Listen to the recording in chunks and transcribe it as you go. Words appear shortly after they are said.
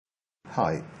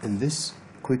Hi, in this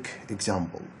quick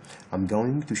example, I'm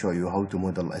going to show you how to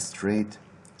model a straight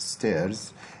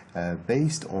stairs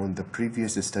based on the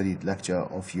previous studied lecture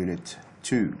of Unit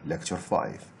 2, Lecture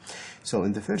 5. So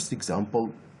in the first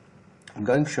example, I'm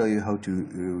going to show you how to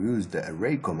use the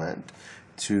array command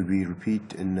to be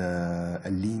repeat in a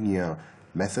linear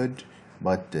method,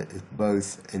 but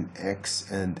both in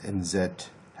X and in Z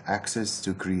axis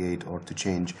to create or to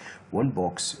change one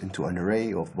box into an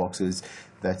array of boxes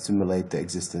that simulate the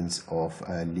existence of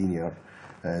a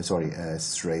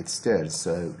straight stairs.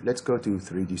 So let's go to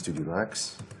 3D Studio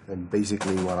Max, and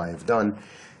basically what I've done,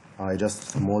 I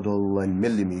just model in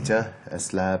millimeter a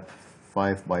slab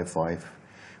 5 by 5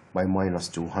 by minus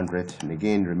 200, and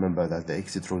again remember that the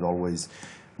extrude always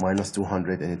minus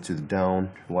 200 and it's to the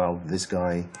down, while this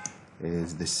guy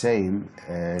is the same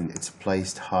and it's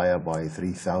placed higher by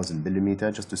 3000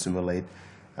 millimeter just to simulate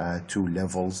two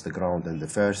levels, the ground and the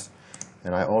first.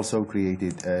 And I also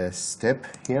created a step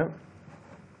here,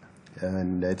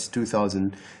 and it's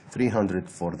 2300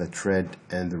 for the tread,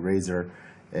 and the razor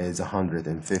is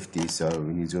 150. So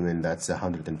when you zoom in, that's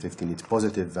 115. It's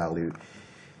positive value,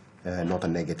 not a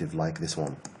negative like this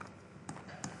one.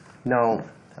 Now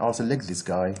I'll select this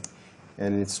guy,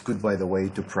 and it's good, by the way,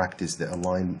 to practice the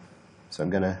align. So I'm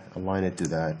gonna align it to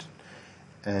that,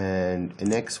 and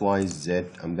in X, Y, Z,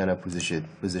 I'm gonna position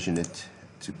it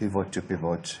to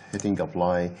pivot, hitting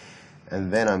apply,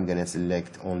 and then I'm gonna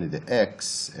select only the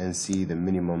X and see the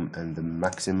minimum and the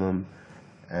maximum.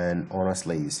 And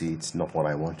honestly, you see, it's not what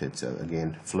I wanted. So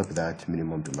again, flip that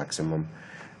minimum to maximum.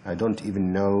 I don't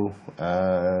even know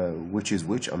which is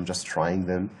which. I'm just trying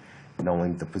them,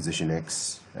 knowing the position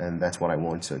X, and that's what I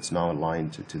want. So it's now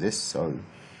aligned to this. So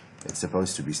it's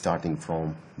supposed to be starting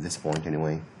from this point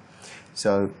anyway.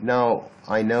 So now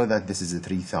I know that this is a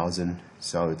 3000,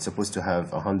 so it's supposed to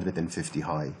have 150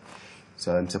 high.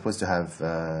 So I'm supposed to have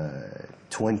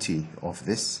 20 of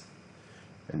this,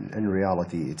 and in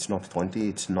reality it's not 20,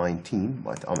 it's 19,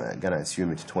 but I'm gonna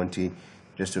assume it's 20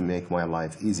 just to make my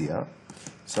life easier.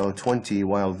 So 20,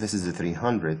 while this is a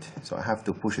 300, so I have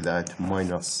to push that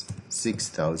minus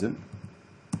 6000.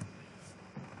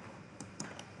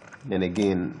 And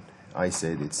again, I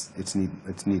said it's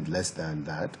need less than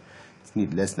that. It's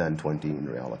need less than 20 in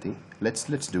reality. Let's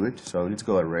do it. So let's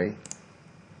go array,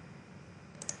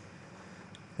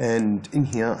 and in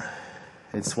here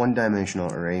it's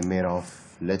one-dimensional array made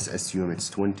of, let's assume it's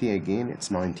 20. Again,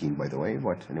 it's 19 by the way,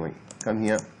 but anyway, come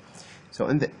here. So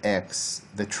in the X,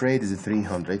 the trade is a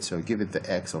 300, so give it the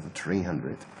X of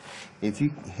 300. If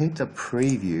you hit a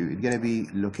preview, it's gonna be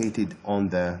located on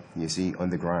the, you see,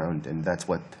 on the ground, and that's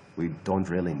what we don't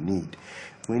really need.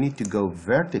 We need to go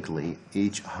vertically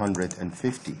each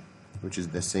 150, which is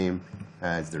the same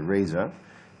as the razor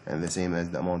and the same as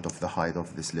the amount of the height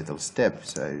of this little step.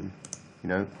 So, you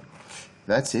know,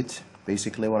 that's it,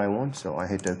 basically what I want. So I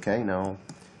hit OK. Now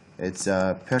it's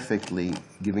perfectly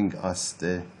giving us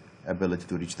the ability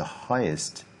to reach the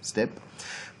highest step,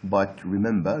 but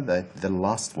remember that the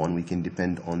last one, we can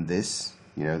depend on this,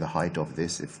 you know, the height of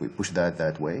this. If we push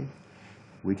that way,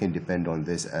 we can depend on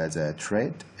this as a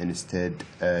tread instead,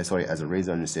 as a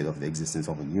razor instead of the existence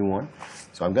of a new one.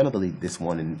 So I'm gonna delete this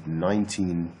one in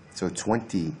 19, so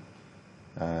 20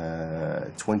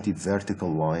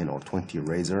 vertical line or 20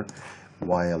 razor,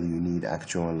 while you need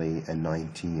actually a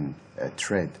 19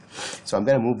 tread. So I'm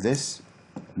gonna move this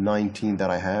 19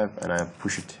 that I have, and I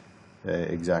push it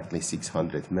exactly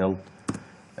 600 mil,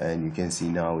 and you can see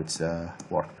now it's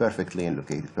worked perfectly and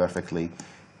located perfectly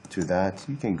to that.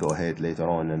 You can go ahead later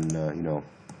on and you know,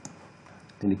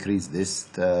 increase this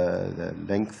the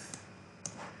length.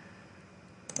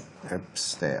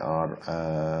 Oops, they are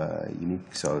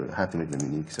unique, so I have to make them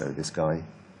unique. So this guy,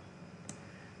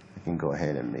 I can go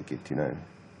ahead and make it, you know,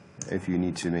 if you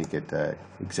need to make it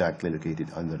exactly located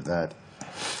under that.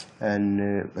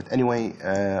 And but anyway,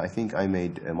 I think I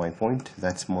made my point.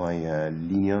 That's my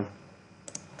linear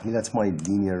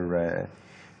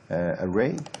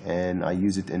array, and I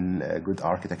use it in a good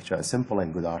architecture, a simple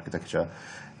and good architecture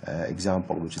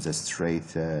example, which is a straight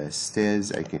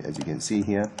stairs, as you can see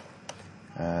here.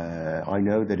 I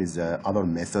know there is other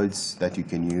methods that you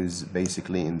can use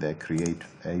basically in the create.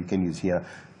 You can use here.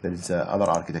 There is other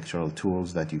architectural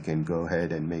tools that you can go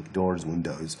ahead and make doors,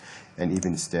 windows, and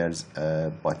even stairs.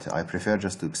 But I prefer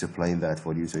just to explain that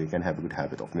for you, so you can have a good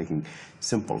habit of making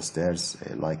simple stairs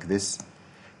like this.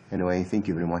 Anyway, thank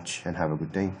you very much and have a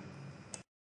good day.